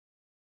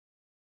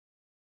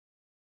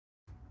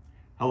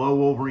Hello,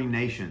 Wolverine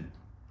Nation.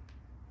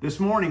 This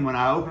morning when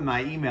I opened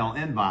my email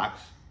inbox,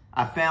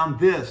 I found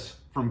this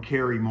from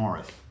Carrie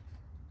Morris.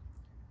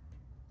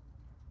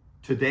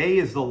 Today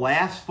is the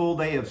last full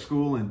day of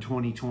school in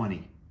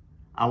 2020.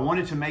 I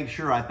wanted to make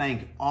sure I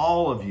thank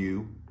all of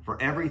you for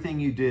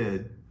everything you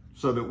did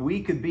so that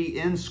we could be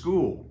in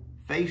school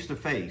face to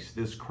face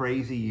this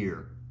crazy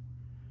year.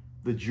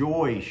 The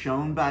joy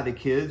shown by the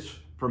kids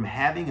from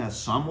having a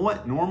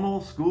somewhat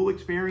normal school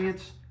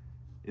experience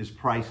is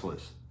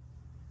priceless.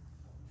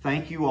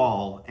 Thank you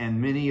all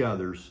and many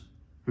others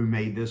who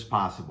made this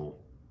possible.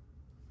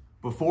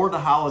 Before the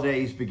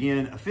holidays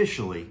begin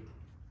officially,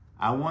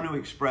 I want to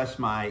express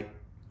my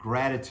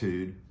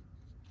gratitude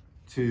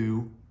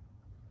to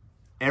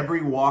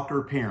every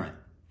Walker parent,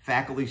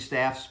 faculty,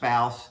 staff,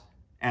 spouse,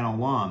 and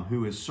alum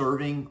who is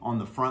serving on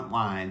the front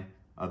line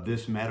of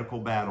this medical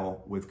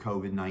battle with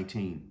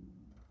COVID-19.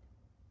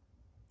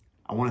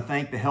 I want to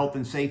thank the Health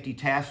and Safety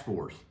Task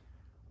Force,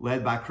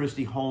 led by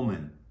Christy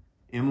Holman,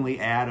 Emily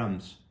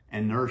Adams,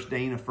 and Nurse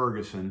Dana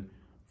Ferguson,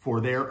 for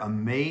their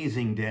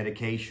amazing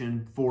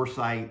dedication,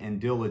 foresight,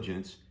 and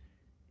diligence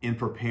in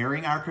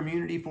preparing our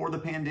community for the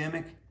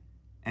pandemic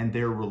and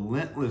their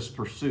relentless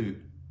pursuit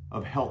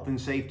of health and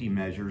safety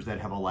measures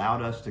that have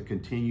allowed us to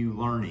continue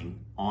learning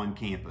on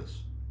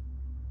campus.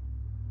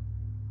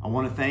 I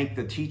want to thank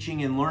the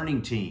teaching and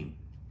learning team,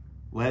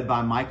 led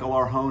by Michael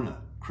Arjona,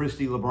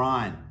 Christy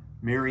LeBron,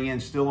 Marianne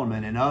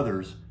Stillerman, and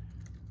others,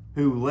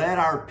 who led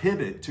our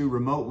pivot to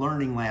remote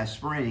learning last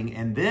spring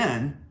and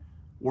then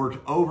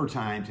worked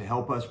overtime to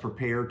help us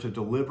prepare to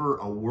deliver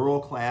a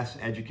world-class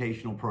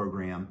educational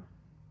program,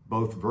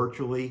 both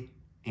virtually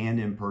and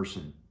in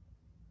person.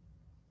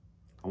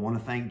 I want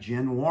to thank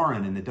Jen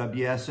Warren and the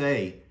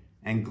WSA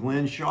and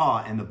Glenn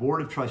Shaw and the Board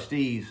of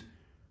Trustees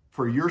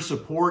for your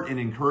support and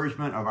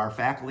encouragement of our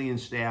faculty and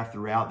staff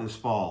throughout this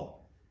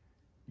fall.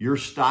 Your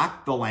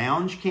Stock the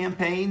Lounge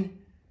campaign,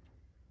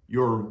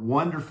 your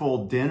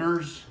wonderful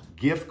dinners,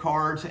 gift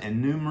cards,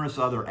 and numerous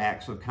other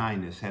acts of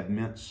kindness have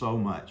meant so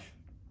much.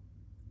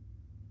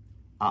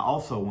 I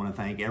also want to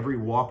thank every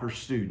Walker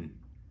student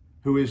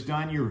who has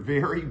done your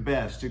very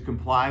best to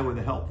comply with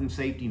the health and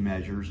safety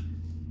measures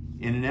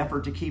in an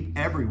effort to keep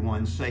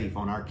everyone safe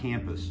on our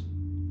campus.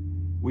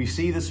 We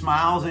see the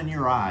smiles in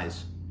your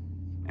eyes,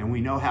 and we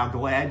know how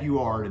glad you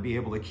are to be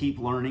able to keep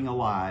learning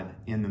alive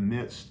in the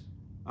midst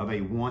of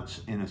a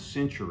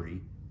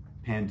once-in-a-century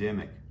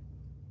pandemic.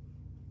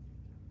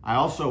 I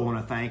also want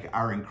to thank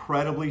our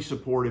incredibly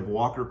supportive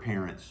Walker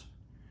parents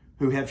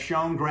who have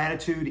shown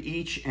gratitude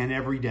each and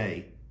every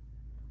day.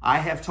 I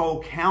have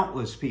told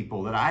countless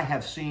people that I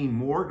have seen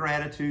more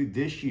gratitude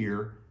this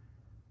year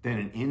than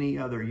in any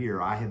other year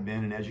I have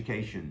been in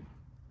education.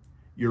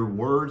 Your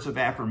words of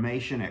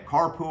affirmation at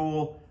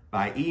carpool,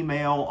 by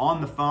email, on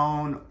the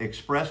phone,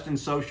 expressed in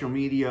social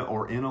media,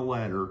 or in a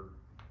letter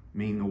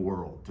mean the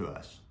world to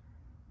us.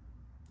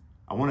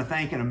 I want to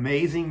thank an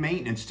amazing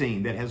maintenance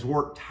team that has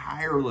worked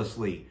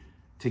tirelessly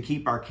to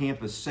keep our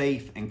campus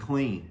safe and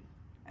clean,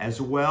 as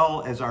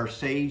well as our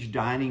Sage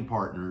dining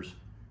partners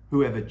who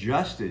have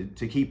adjusted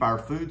to keep our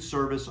food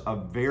service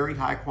of very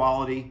high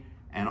quality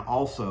and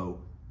also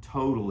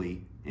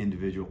totally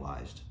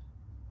individualized.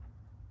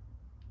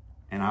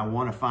 And I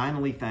want to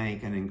finally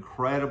thank an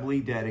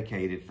incredibly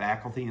dedicated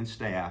faculty and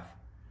staff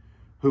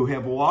who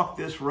have walked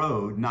this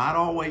road not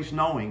always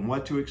knowing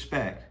what to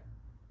expect,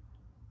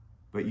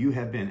 but you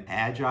have been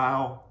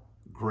agile,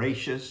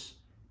 gracious,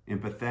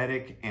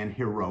 empathetic, and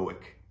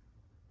heroic.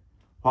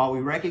 While we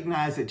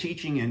recognize that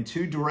teaching in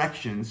two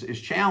directions is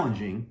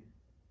challenging,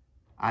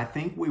 I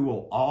think we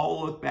will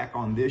all look back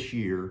on this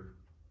year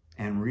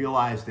and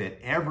realize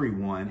that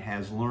everyone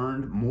has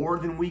learned more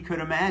than we could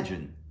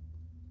imagine,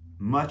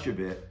 much of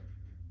it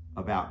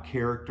about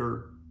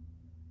character,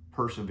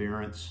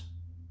 perseverance,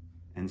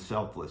 and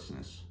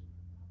selflessness.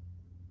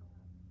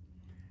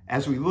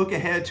 As we look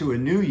ahead to a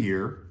new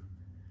year,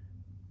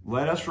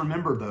 let us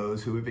remember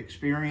those who have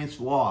experienced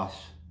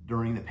loss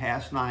during the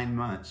past 9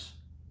 months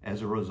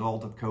as a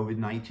result of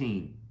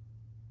COVID-19.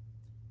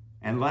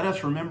 And let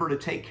us remember to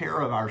take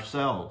care of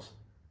ourselves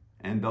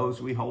and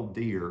those we hold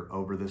dear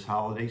over this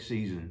holiday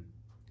season.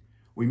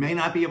 We may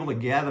not be able to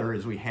gather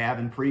as we have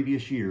in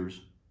previous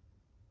years,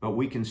 but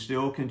we can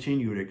still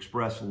continue to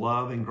express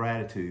love and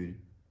gratitude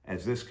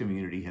as this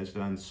community has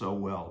done so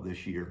well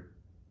this year.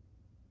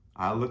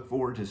 I look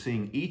forward to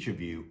seeing each of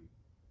you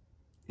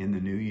in the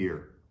new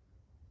year.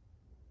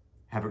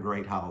 Have a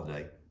great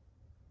holiday.